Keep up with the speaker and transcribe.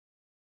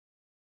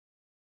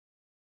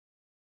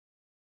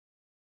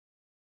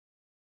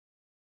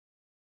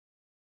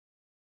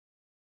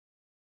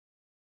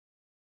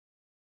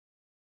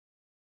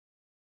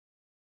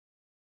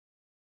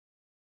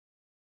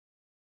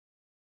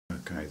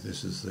Okay,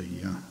 this is the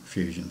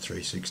Fusion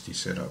 360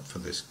 setup for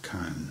this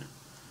cone.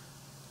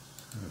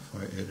 So if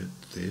I edit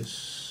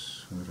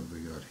this, what have we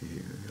got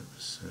here? We've got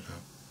the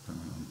setup.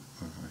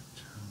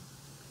 Alright,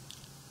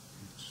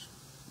 it's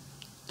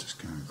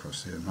just going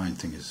across there. The main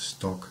thing is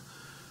stock.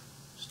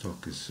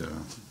 Stock is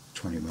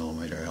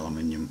 20mm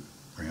aluminium,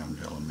 round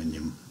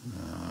aluminium,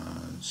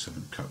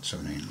 cut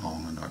 17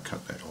 long, and I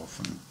cut that off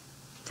and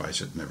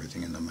face it and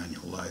everything in the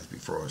manual lathe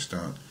before I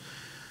start.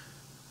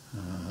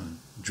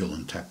 Drill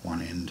and tap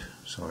one end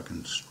so I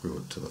can screw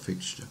it to the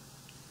fixture.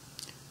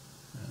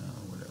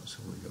 What else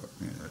have we got?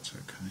 Yeah, that's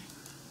okay.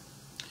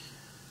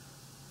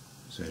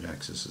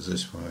 Z-axis is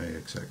this way,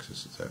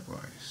 X-axis is that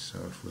way. So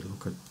if we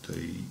look at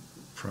the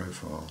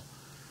profile,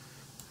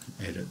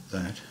 edit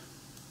that.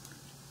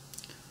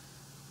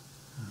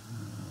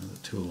 The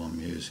tool I'm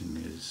using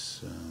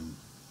is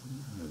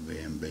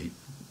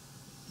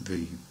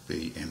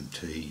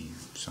VBMT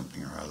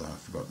something or other.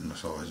 I've forgotten the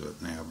size of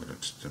it now, but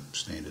it's the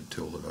standard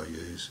tool that I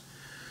use,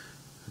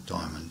 a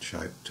diamond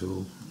shaped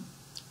tool.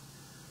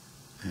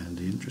 And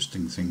the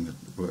interesting thing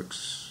that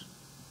works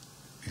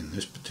in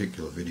this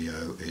particular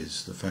video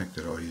is the fact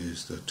that I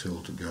use the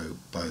tool to go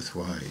both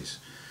ways.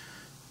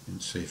 You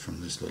can see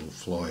from this little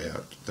fly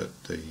out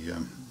that the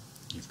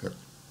you've got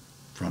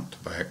front to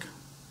back,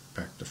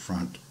 back to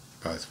front,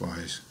 both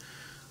ways.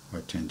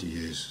 I tend to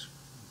use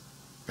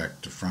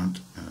back to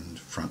front and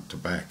front to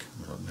back,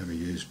 but I've never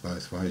used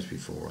both ways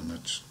before, and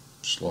that's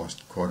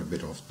sliced quite a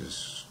bit off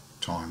this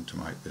time to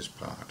make this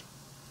part.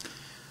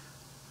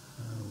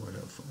 What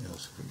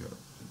else have we got?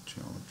 The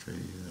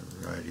geometry,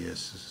 the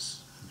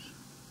radius,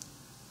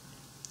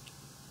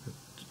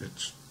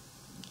 it's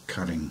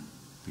cutting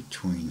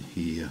between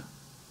here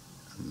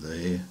and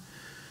there.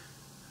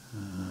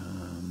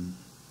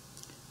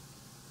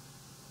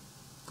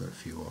 Got a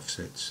few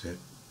offsets set.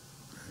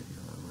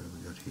 What have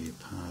we got here?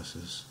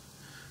 Passes.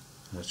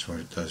 That's right,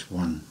 it does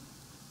one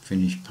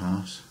finish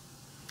pass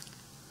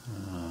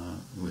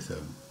with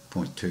a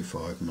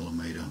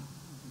 0.25mm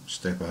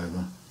step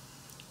over,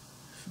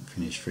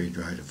 finish feed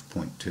rate of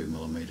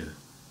 0.2mm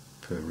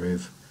per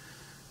rev,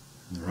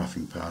 and the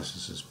roughing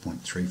passes is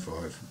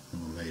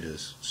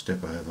 0.35mm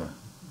step over,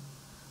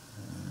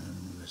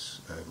 and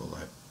this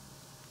overlap,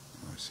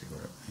 I see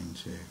what it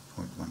means here,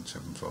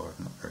 0.175,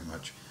 not very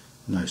much,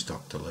 no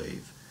stock to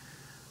leave.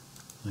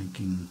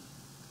 Linking,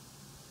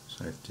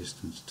 safe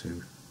distance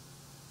to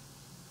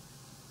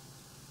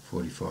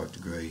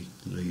 45°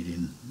 lead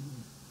in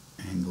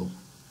angle,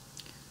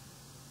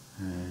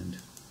 and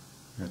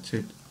that's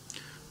it.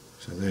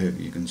 So there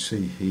you can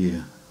see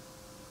here,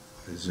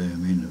 if I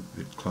zoom in a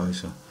bit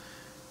closer,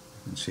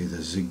 you can see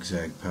the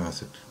zigzag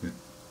path it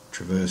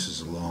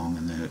traverses along,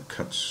 and then it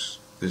cuts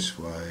this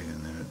way,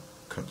 and then it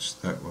cuts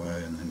that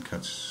way, and then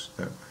cuts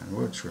that way, and it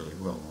works really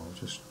well. I'll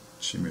just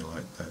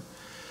simulate that.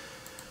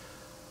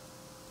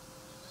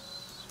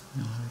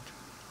 Simulate.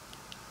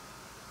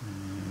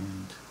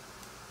 And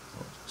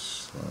I'll just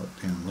slow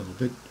it down a little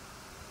bit.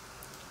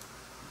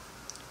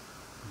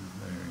 And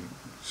there you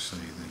can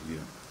see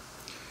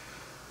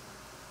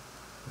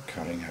the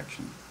cutting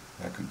action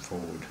back and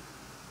forward.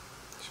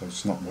 So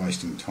it's not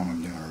wasting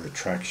time doing a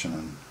retraction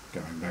and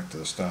going back to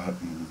the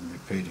start and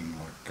repeating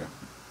like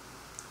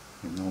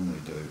you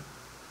normally do.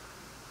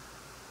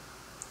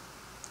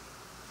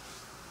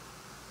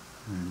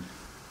 And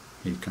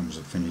here comes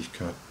the finished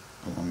cut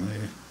along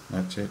there.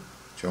 That's it.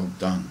 Job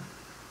done.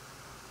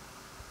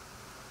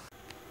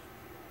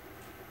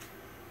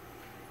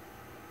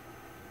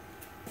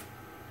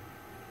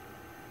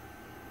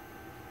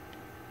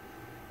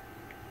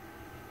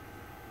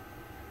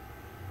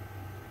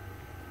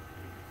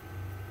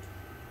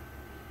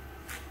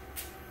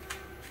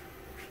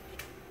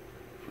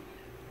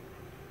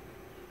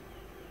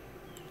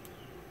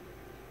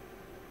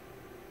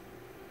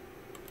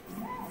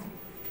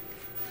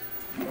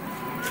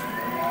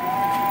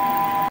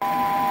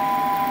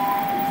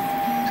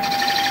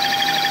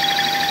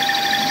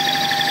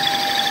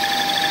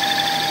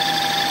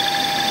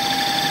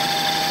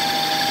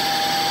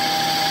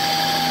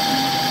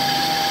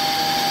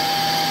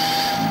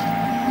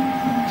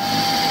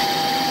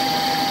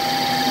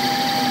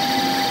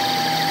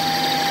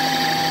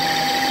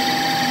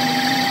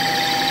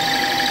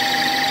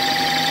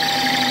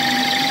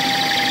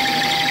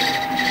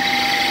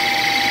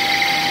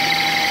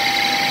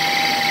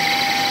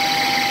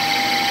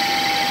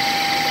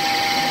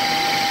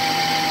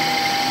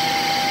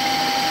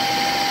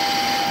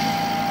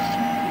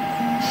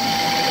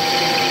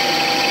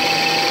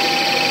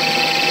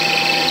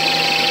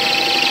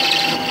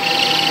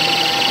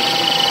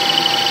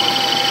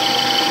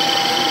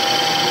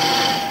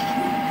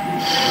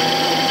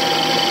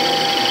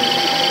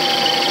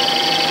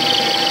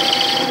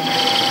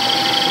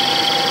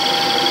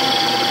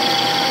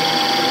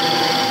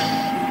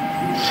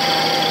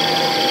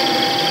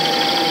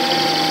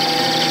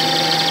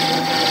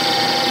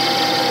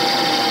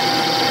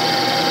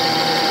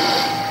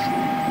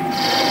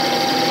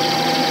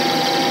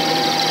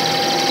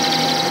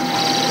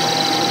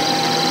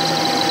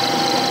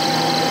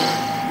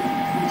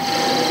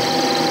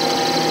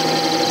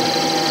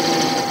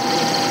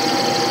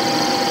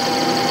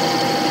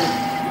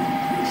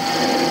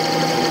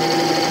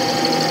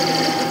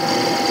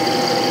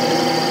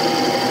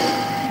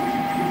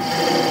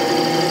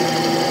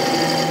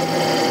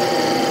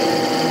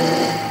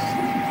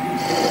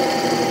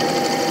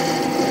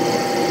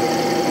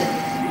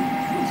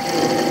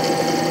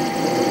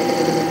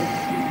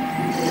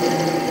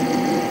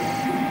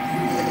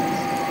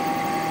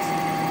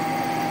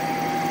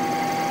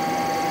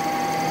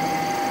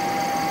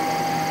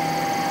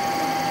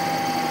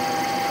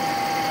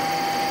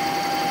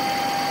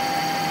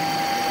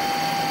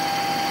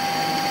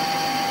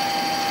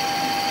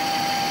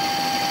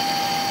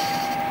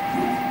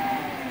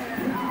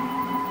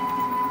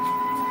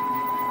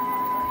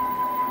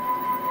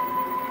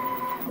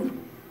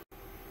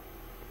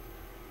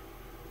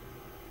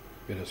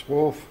 bit of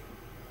swarf.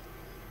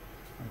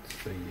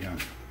 That's the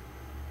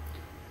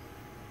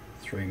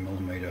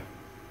 3mm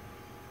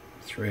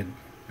thread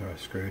that I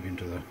screwed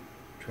into the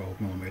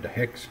 12mm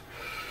hex.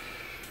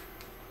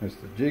 There's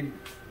the jig.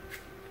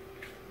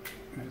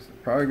 There's the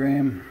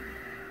program.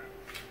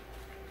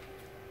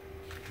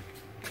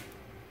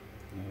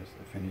 There's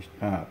the finished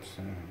parts.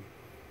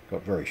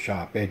 Got very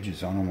sharp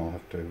edges on them. I'll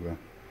have to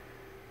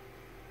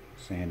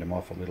sand them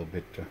off a little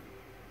bit.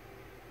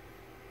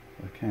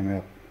 They came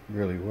out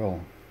really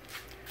well.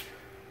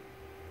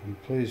 I'm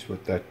pleased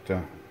with that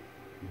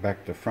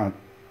back to front,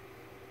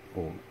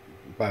 or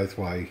both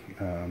way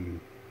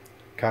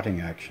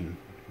cutting action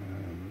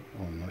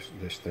on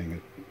this thing.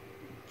 It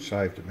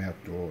saved about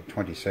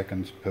 20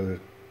 seconds per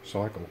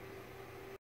cycle.